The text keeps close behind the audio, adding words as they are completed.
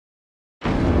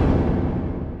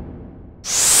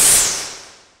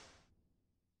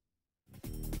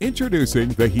Introducing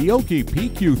the Hioki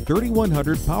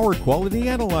PQ3100 Power Quality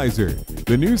Analyzer,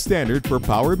 the new standard for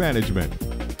power management.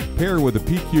 Pair with the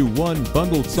PQ1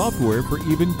 bundled software for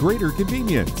even greater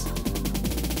convenience.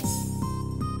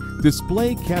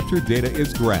 Display captured data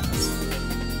is graphs.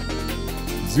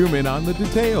 Zoom in on the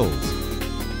details.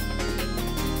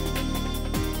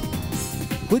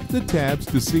 Click the tabs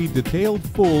to see detailed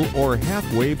full or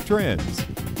half-wave trends.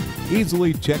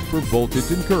 Easily check for voltage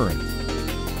and current,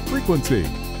 frequency,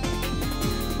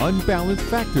 unbalanced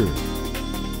factor,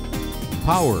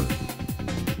 power,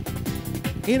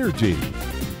 energy,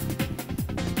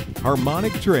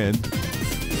 harmonic trend,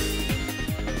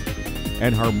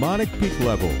 and harmonic peak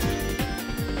level.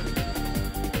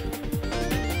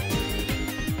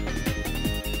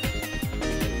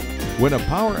 When a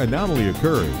power anomaly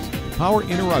occurs, power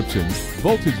interruptions,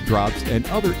 voltage drops, and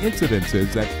other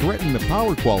incidences that threaten the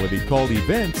power quality called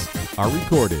events are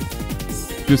recorded.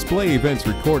 Display events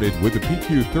recorded with the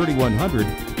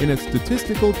PQ3100 in a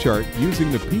statistical chart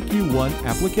using the PQ1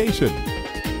 application.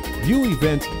 View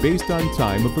events based on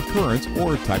time of occurrence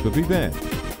or type of event,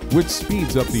 which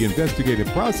speeds up the investigative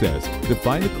process to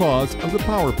find the cause of the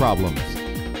power problems.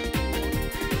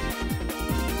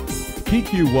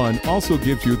 PQ1 also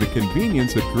gives you the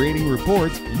convenience of creating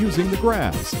reports using the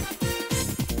graphs.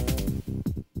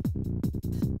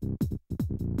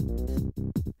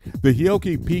 The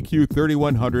Hioki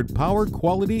PQ3100 Power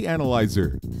Quality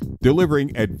Analyzer,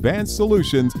 delivering advanced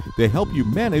solutions to help you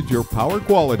manage your power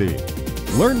quality.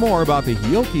 Learn more about the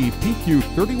Hioki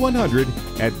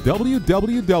PQ3100 at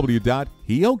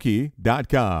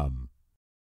www.hioki.com.